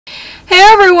Hey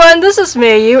everyone, this is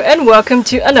Mei Yu and welcome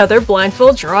to another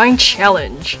blindfold drawing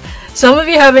challenge. Some of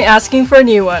you have been asking for a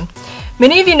new one.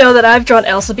 Many of you know that I've drawn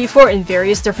Elsa before in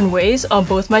various different ways on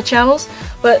both my channels,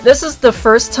 but this is the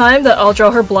first time that I'll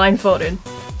draw her blindfolded.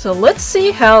 So let's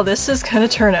see how this is gonna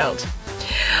turn out.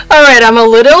 Alright, I'm a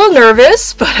little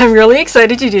nervous, but I'm really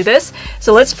excited to do this.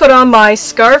 So let's put on my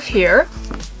scarf here,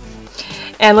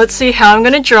 and let's see how I'm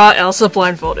gonna draw Elsa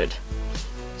blindfolded.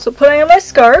 So putting on my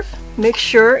scarf, make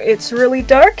sure it's really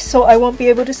dark so I won't be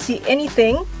able to see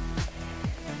anything.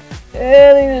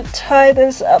 And I need to tie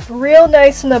this up real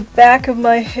nice in the back of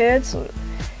my head so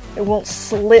it won't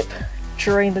slip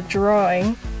during the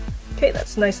drawing. Okay,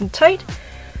 that's nice and tight.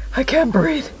 I can't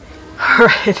breathe.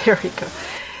 Alright, there we go.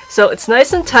 So it's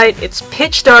nice and tight. It's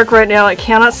pitch dark right now. I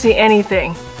cannot see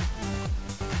anything.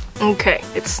 Okay,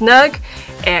 it's snug.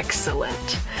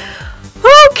 Excellent.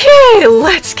 Okay,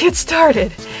 let's get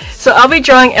started. So I'll be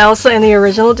drawing Elsa in the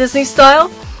original Disney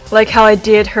style, like how I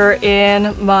did her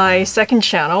in my second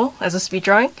channel as a speed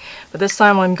drawing. But this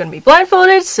time I'm going to be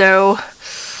blindfolded, so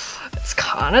it's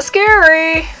kind of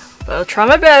scary, but I'll try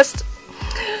my best.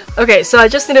 Okay, so I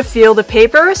just need to feel the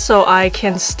paper so I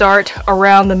can start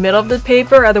around the middle of the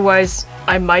paper, otherwise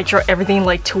I might draw everything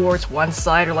like towards one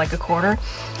side or like a corner,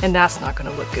 and that's not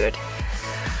going to look good.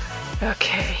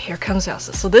 Okay, here comes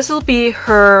Elsa. So this will be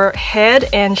her head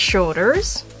and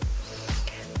shoulders.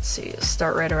 Let's see,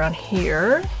 start right around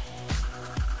here.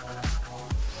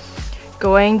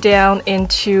 Going down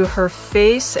into her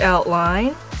face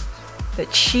outline, the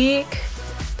cheek,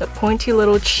 the pointy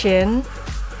little chin,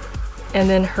 and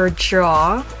then her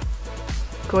jaw.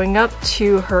 Going up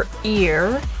to her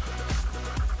ear.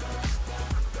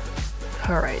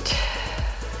 Alright.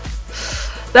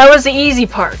 That was the easy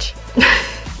part.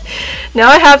 Now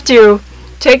I have to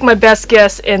take my best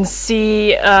guess and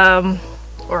see,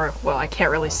 or, well, I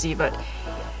can't really see, but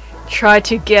try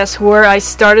to guess where I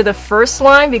started the first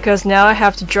line, because now I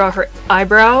have to draw her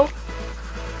eyebrow.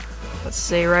 Let's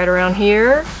say right around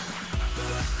here.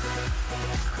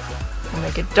 I'll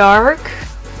make it dark,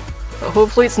 but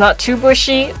hopefully it's not too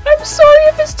bushy. I'm sorry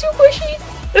if it's too bushy.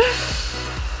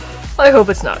 I hope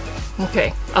it's not.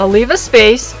 Okay, I'll leave a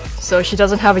space so she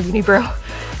doesn't have a unibrow.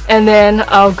 And then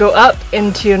I'll go up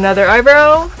into another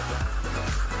eyebrow.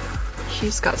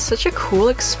 She's got such a cool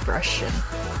expression.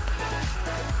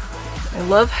 I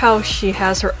love how she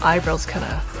has her eyebrows kind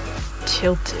of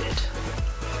tilted.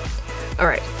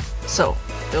 Alright, so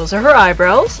those are her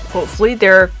eyebrows. Hopefully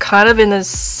they're kind of in the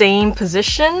same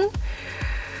position.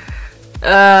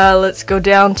 Let's go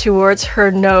down towards her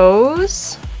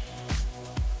nose.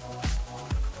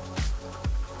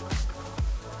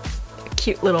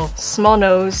 Cute little small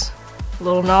nose,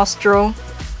 little nostril.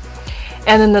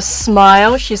 And then the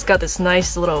smile, she's got this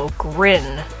nice little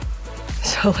grin.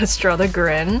 So let's draw the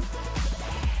grin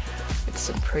with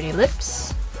some pretty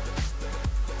lips.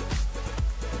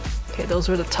 Okay, those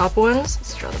were the top ones.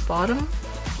 Let's draw the bottom.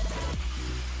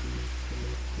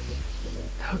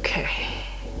 Okay.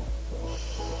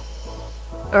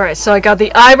 Alright, so I got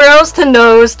the eyebrows, the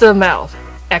nose, the mouth.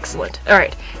 Excellent.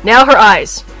 Alright, now her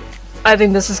eyes. I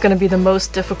think this is going to be the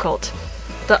most difficult.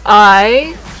 The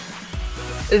eye,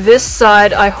 this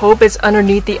side, I hope it's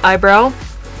underneath the eyebrow.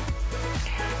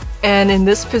 And in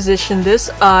this position,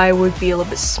 this eye would be a little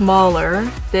bit smaller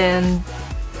than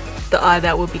the eye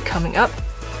that would be coming up.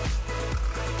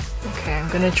 Okay, I'm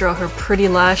going to draw her pretty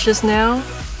lashes now.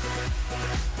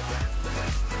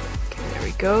 Okay, there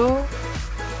we go.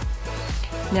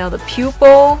 Now the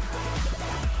pupil,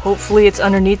 hopefully it's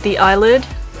underneath the eyelid.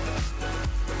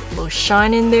 A little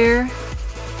shine in there.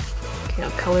 Okay,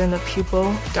 I'll color in the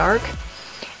pupil dark.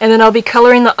 And then I'll be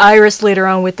coloring the iris later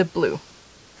on with the blue.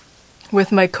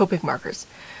 With my Copic markers.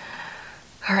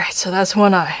 Alright, so that's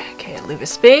one eye. Okay, I'll leave a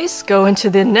space. Go into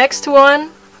the next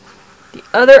one. The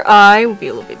other eye will be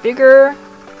a little bit bigger.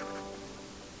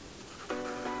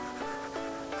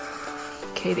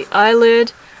 Okay, the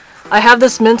eyelid. I have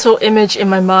this mental image in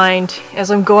my mind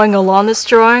as I'm going along this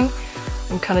drawing.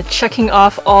 I'm kind of checking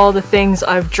off all the things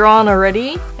I've drawn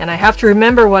already, and I have to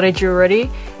remember what I drew already,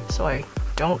 so I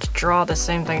don't draw the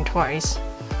same thing twice.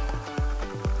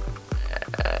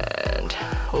 And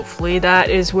hopefully that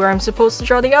is where I'm supposed to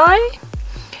draw the eye.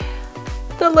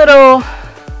 The little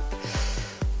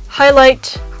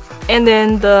highlight, and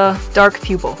then the dark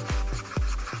pupil.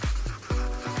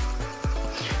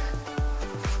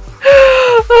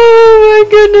 Oh my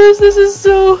goodness,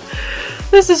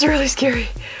 this is really scary.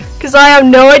 Because I have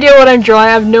no idea what I'm drawing.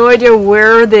 I have no idea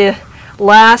where the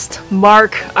last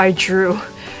mark I drew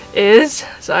is.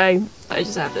 So I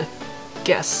just have to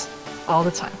guess all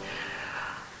the time.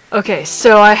 Okay,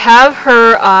 so I have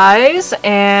her eyes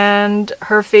and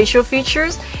her facial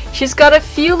features. She's got a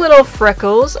few little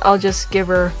freckles. I'll just give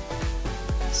her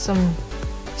some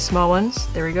small ones.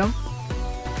 There we go.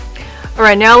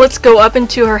 Alright, now let's go up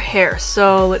into her hair.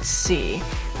 So let's see.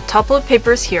 The top of the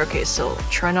paper is here. Okay, so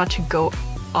try not to go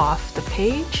off the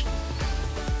page.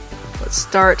 Let's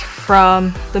start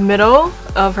from the middle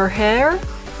of her hair,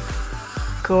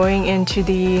 going into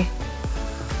the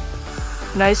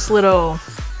nice little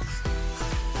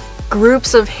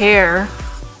groups of hair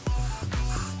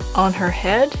on her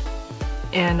head.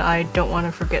 And I don't want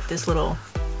to forget this little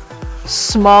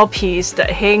small piece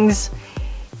that hangs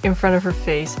in front of her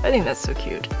face. I think that's so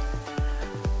cute.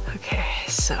 Okay,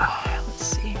 so let's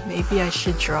see. Maybe I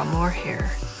should draw more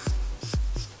hair.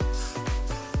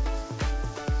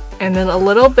 And then a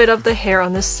little bit of the hair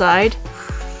on this side.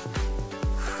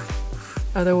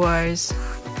 Otherwise,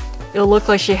 it'll look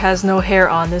like she has no hair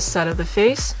on this side of the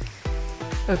face.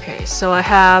 Okay, so I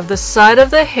have the side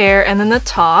of the hair and then the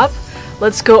top.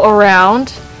 Let's go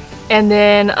around. And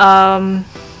then,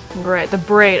 right, the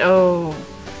braid. Oh,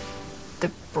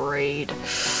 the braid.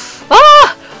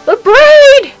 Ah! The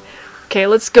braid! Okay,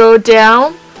 let's go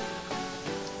down.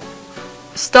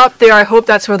 Stop there. I hope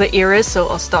that's where the ear is, so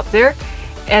I'll stop there.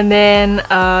 And then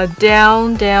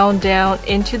down, down, down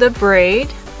into the braid.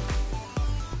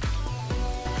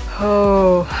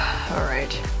 Oh,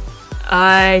 alright.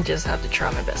 I just have to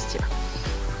try my best here.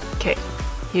 Okay,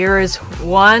 here is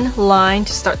one line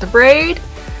to start the braid.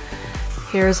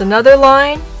 Here's another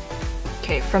line.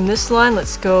 Okay, from this line,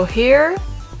 let's go here.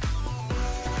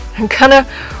 I'm kind of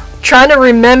trying to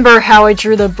remember how I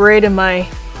drew the braid in my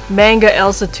manga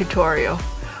Elsa tutorial.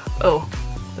 Oh,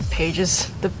 the pages,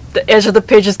 the edge of the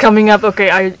page is coming up. Okay,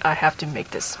 I have to make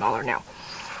this smaller now.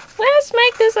 Let's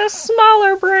make this a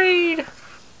smaller braid.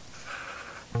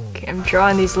 Okay, I'm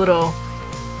drawing these little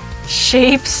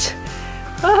shapes.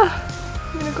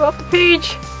 Ah, I'm gonna go off the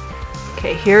page.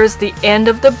 Okay, here's the end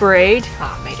of the braid.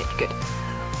 Ah, made it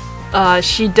good.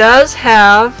 She does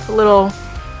have little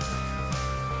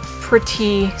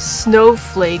pretty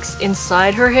snowflakes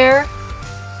inside her hair.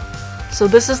 So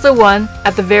this is the one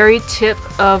at the very tip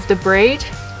of the braid.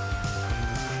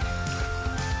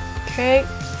 Okay.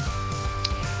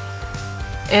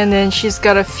 And then she's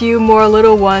got a few more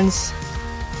little ones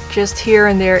just here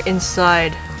and there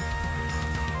inside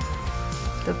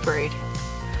the braid.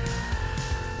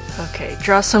 Okay,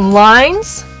 draw some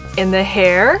lines in the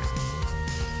hair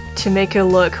to make it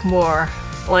look more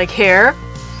like hair.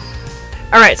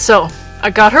 Alright, so I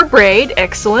got her braid,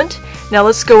 excellent. Now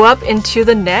let's go up into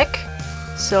the neck.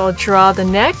 So I'll draw the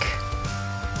neck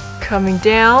coming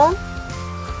down.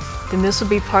 Then this will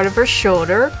be part of her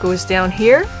shoulder, goes down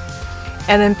here.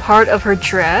 And then part of her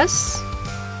dress.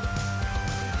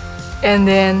 And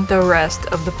then the rest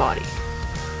of the body.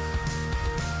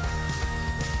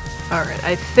 Alright,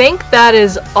 I think that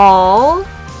is all.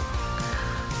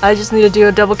 I just need to do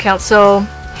a double count. So,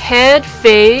 head,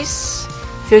 face,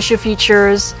 facial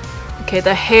features. Okay,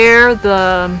 the hair,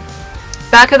 the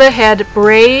back of the head,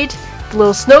 braid, the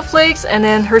little snowflakes, and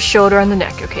then her shoulder and the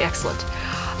neck. Okay, excellent.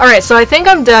 Alright, so I think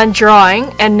I'm done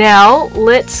drawing. And now,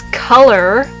 let's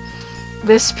color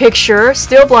this picture,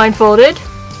 still blindfolded.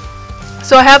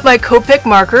 So I have my Copic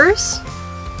markers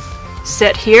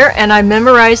set here, and I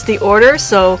memorized the order,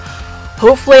 so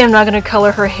hopefully I'm not going to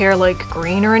color her hair like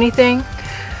green or anything.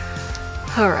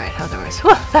 Alright, otherwise,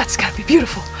 whew, that's gotta be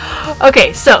beautiful.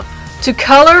 Okay, so to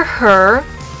color her,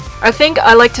 I think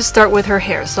I like to start with her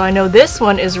hair. So I know this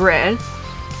one is red,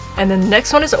 and then the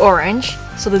next one is orange,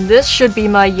 so then this should be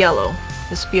my yellow.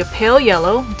 This will be a pale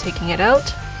yellow. I'm taking it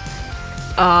out.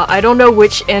 I don't know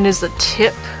which end is the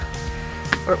tip,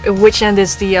 or which end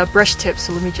is the brush tip,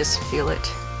 so let me just feel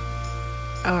it.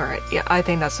 Alright, yeah, I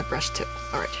think that's the brush tip.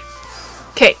 Alright.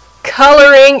 Okay,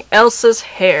 coloring Elsa's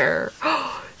hair.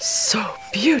 So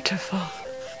beautiful.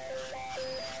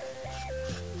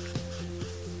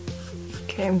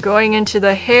 Okay, I'm going into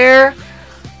the hair.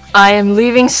 I am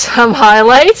leaving some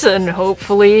highlights, and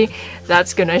hopefully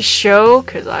that's gonna show,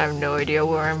 because I have no idea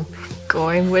where I'm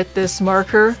going with this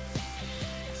marker.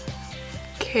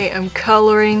 Okay, I'm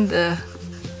coloring the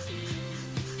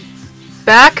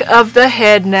back of the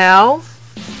head now.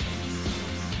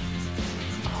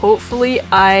 Hopefully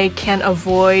I can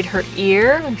avoid her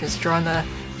ear. I'm just drawing the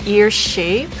ear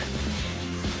shape.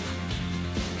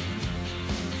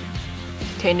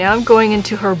 Okay, now I'm going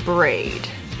into her braid.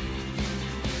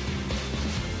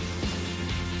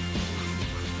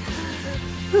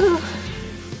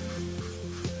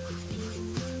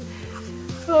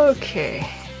 Okay.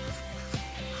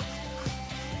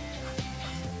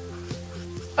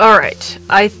 Alright,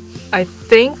 I I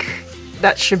think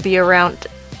that should be around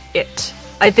it.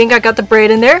 I think I got the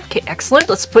braid in there. Okay, excellent.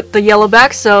 Let's put the yellow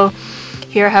back. So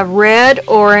here I have red,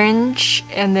 orange,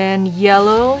 and then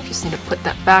yellow. Just need to put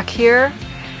that back here.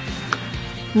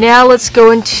 Now let's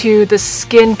go into the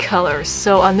skin color.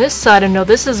 So on this side, I know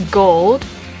this is gold.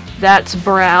 That's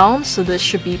brown, so this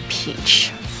should be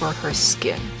peach for her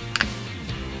skin.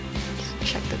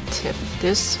 Let's check the tip.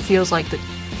 This feels like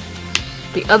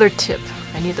the other tip.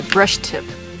 I need the brush tip.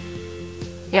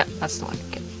 Yeah, that's the one.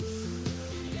 Okay.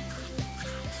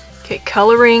 Okay,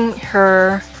 coloring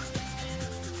her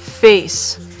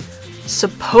face.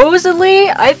 Supposedly,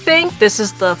 I think this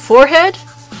is the forehead.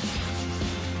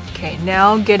 Okay,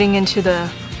 now getting into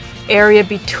the area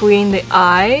between the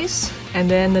eyes and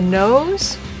then the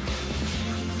nose.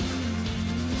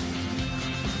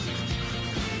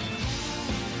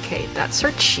 Okay, that's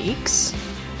her cheeks,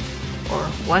 or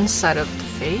one side of the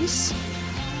face.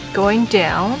 Going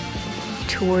down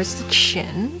towards the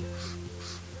chin.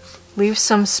 Leave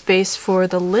some space for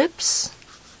the lips.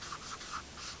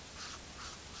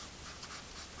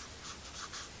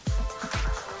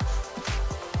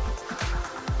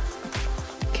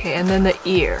 Okay, and then the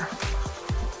ear.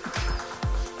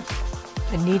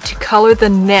 I need to color the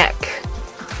neck.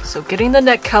 So getting the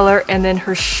neck color and then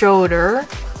her shoulder.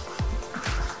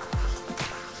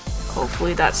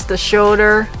 Hopefully that's the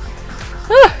shoulder.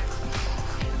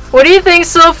 What do you think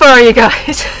so far, you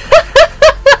guys?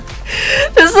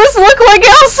 Does this look like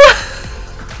Elsa?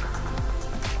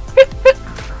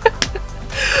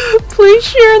 Please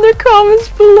share in the comments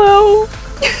below.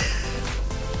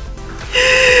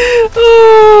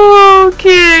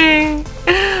 Okay.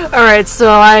 Alright,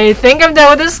 so I think I'm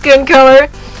done with the skin color.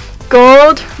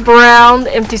 Gold, brown,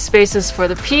 empty spaces for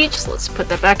the peach. So let's put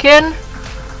that back in.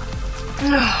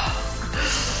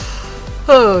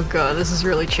 Oh god, this is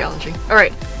really challenging.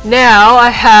 Alright, now I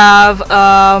have,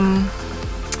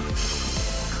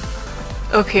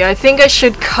 okay, I think I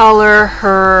should color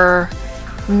her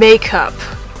makeup.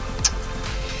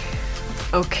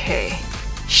 Okay.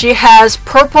 She has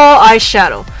purple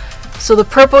eyeshadow. So the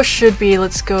purple should be,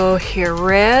 let's go here,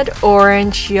 red,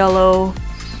 orange, yellow.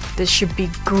 This should be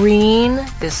green.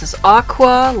 This is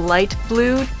aqua, light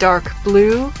blue, dark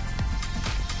blue,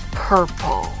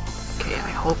 purple. Okay,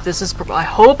 I hope this is purple. I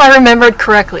hope I remembered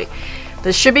correctly.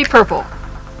 This should be purple.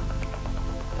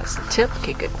 That's the tip.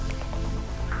 Okay, good.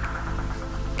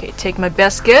 Okay, take my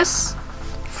best guess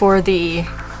for the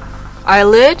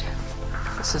eyelid.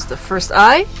 This is the first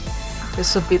eye.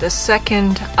 This will be the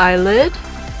second eyelid.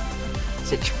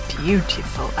 Such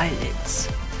beautiful eyelids.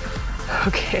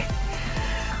 Okay.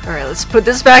 Alright, let's put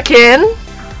this back in.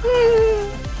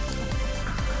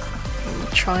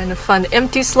 I'm trying to find the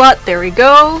empty slot. There we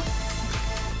go.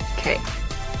 Okay.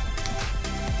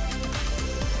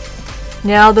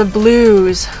 Now the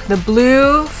blues. The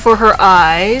blue for her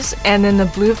eyes, and then the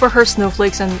blue for her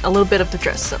snowflakes, and a little bit of the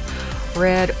dress. So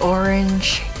red,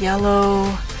 orange,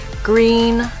 yellow,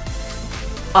 green,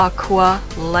 aqua,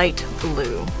 light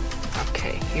blue.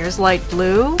 Okay, here's light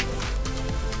blue.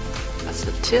 That's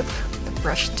the tip, the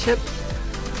brush tip.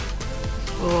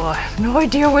 Oh, I have no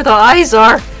idea where the eyes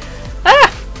are.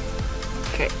 Ah!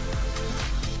 Okay.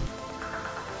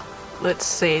 Let's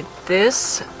say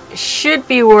this should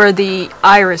be where the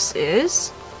iris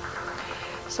is.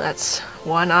 So that's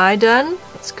one eye done.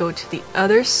 Let's go to the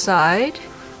other side.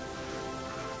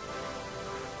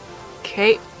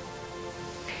 Okay.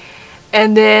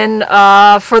 And then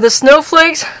for the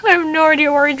snowflakes, I have no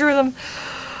idea where I drew them.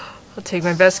 I'll take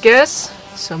my best guess.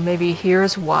 So maybe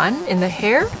here's one in the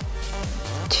hair.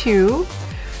 Two.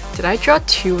 Did I draw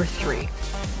 2 or 3?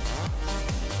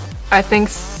 I think...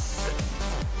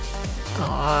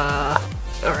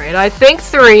 Alright, I think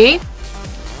 3.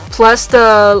 Plus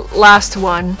the last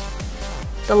one.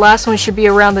 The last one should be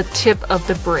around the tip of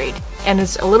the braid. And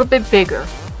it's a little bit bigger.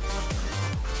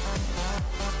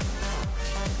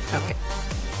 Okay.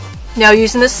 Now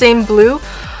using the same blue,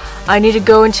 I need to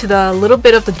go into the little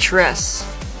bit of the dress.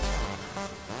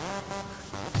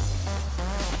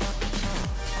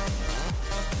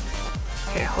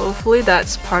 Okay, hopefully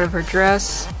that's part of her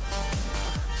dress.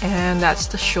 And that's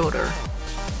the shoulder.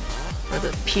 Or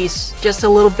the piece just a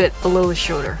little bit below the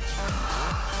shoulder.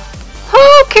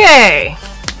 Okay!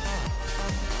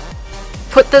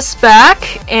 Put this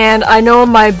back, and I know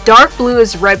my dark blue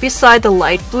is right beside the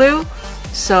light blue.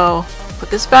 So put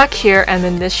this back here, and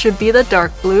then this should be the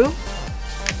dark blue.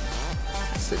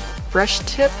 That's the brush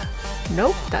tip.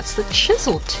 Nope, that's the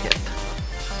chisel tip.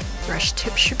 Brush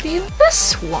tip should be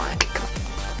this one.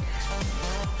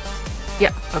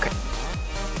 Yeah, okay.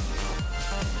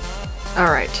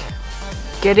 Alright.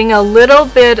 Getting a little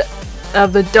bit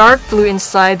of the dark blue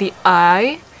inside the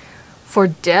eye for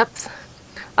depth.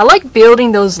 I like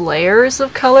building those layers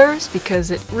of colors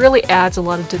because it really adds a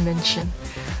lot of dimension.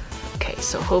 Okay,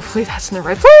 so hopefully that's in the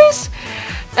right place.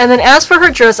 And then as for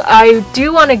her dress, I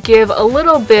do want to give a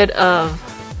little bit of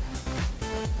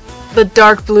the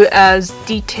dark blue as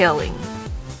detailing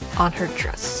on her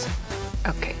dress.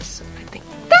 Okay, so I think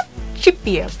that should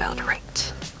be about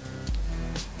right.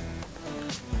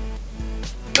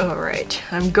 Alright,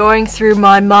 I'm going through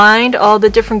my mind all the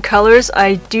different colors.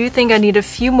 I do think I need a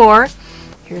few more.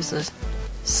 Here's a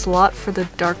slot for the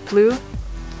dark blue.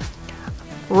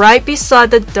 Right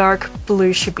beside the dark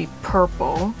blue should be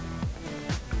purple.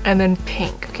 And then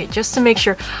pink. Okay, just to make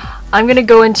sure, I'm gonna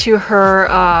go into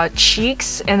her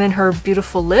cheeks and then her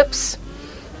beautiful lips.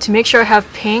 To make sure I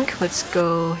have pink, let's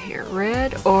go here.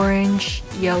 Red, orange,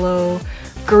 yellow,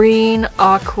 green,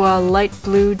 aqua, light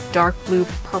blue, dark blue,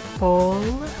 purple,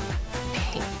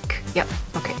 pink. Yep,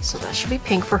 okay, so that should be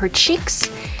pink for her cheeks.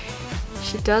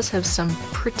 She does have some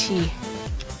pretty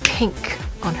pink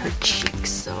on her cheeks,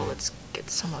 so let's get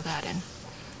some of that in.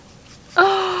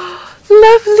 Oh,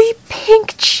 lovely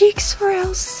pink cheeks for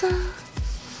Elsa.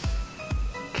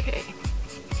 Okay.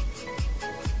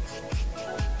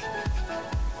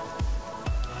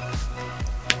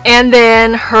 And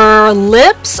then her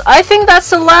lips, I think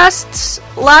that's the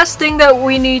last thing that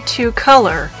we need to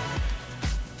color,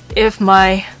 if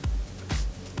my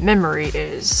memory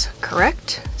is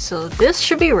correct. So this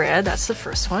should be red, that's the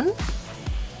first one.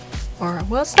 Or,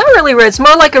 well, it's not really red, it's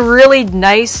more like a really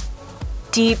nice,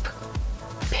 deep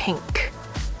pink.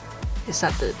 Is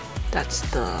that the, that's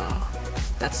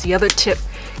the other tip.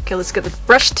 Okay, let's get the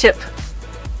brush tip.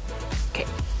 Okay.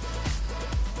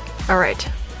 Alright.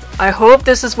 I hope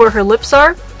this is where her lips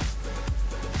are.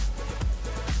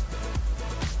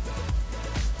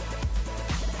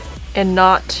 And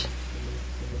not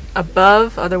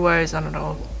above, otherwise, I don't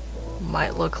know,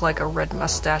 might look like a red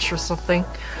mustache or something.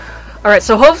 Alright,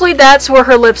 so hopefully that's where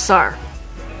her lips are.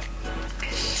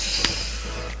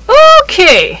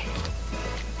 Okay.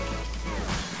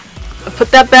 I'll put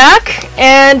that back,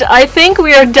 and I think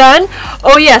we are done.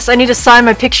 Oh yes, I need to sign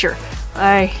my picture.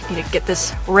 I need to get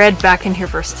this red back in here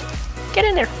first. Get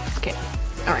in there. Okay.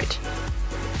 Alright.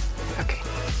 Okay.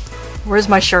 Where's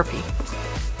my Sharpie?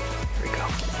 Here we go.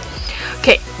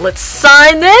 Okay, let's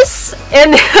sign this,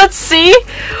 and let's see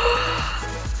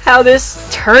how this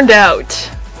turned out.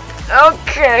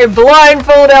 Okay,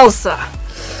 blindfold Elsa.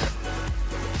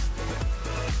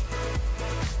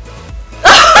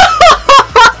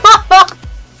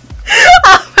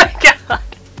 Oh my god.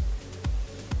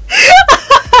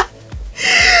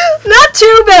 Not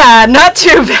too bad, not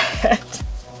too bad.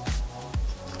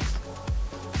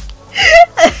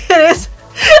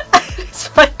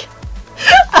 It's like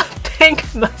a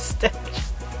pink mustache.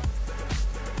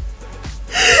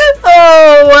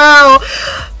 Oh wow.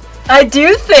 I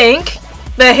do think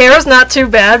the hair is not too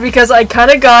bad because I kind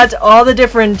of got all the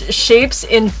different shapes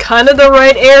in kind of the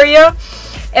right area,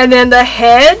 and then the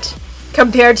head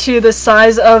compared to the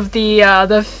size of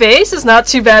the face is not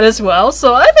too bad as well,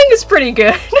 so I think it's pretty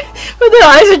good. But the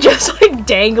eyes are just like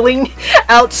dangling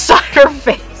outside her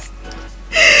face.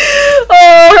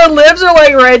 Oh, her lips are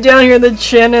like right down here in the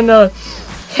chin, and the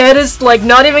head is like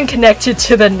not even connected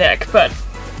to the neck, but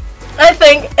I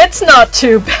think it's not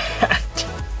too bad.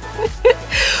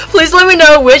 Please let me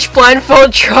know which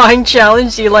blindfold drawing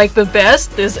challenge you like the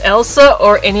best, this Elsa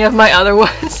or any of my other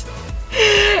ones.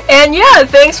 And yeah,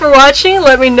 thanks for watching.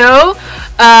 Let me know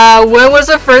when was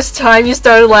the first time you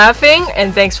started laughing,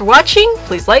 and thanks for watching.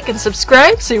 Please like and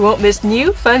subscribe so you won't miss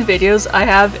new fun videos I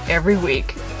have every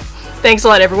week. Thanks a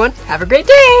lot everyone, have a great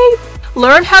day!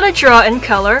 Learn how to draw and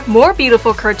color more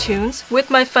beautiful cartoons with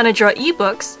my Fun2draw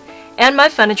eBooks and my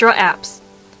Fun2draw apps.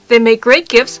 They make great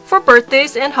gifts for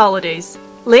birthdays and holidays.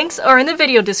 Links are in the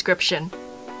video description.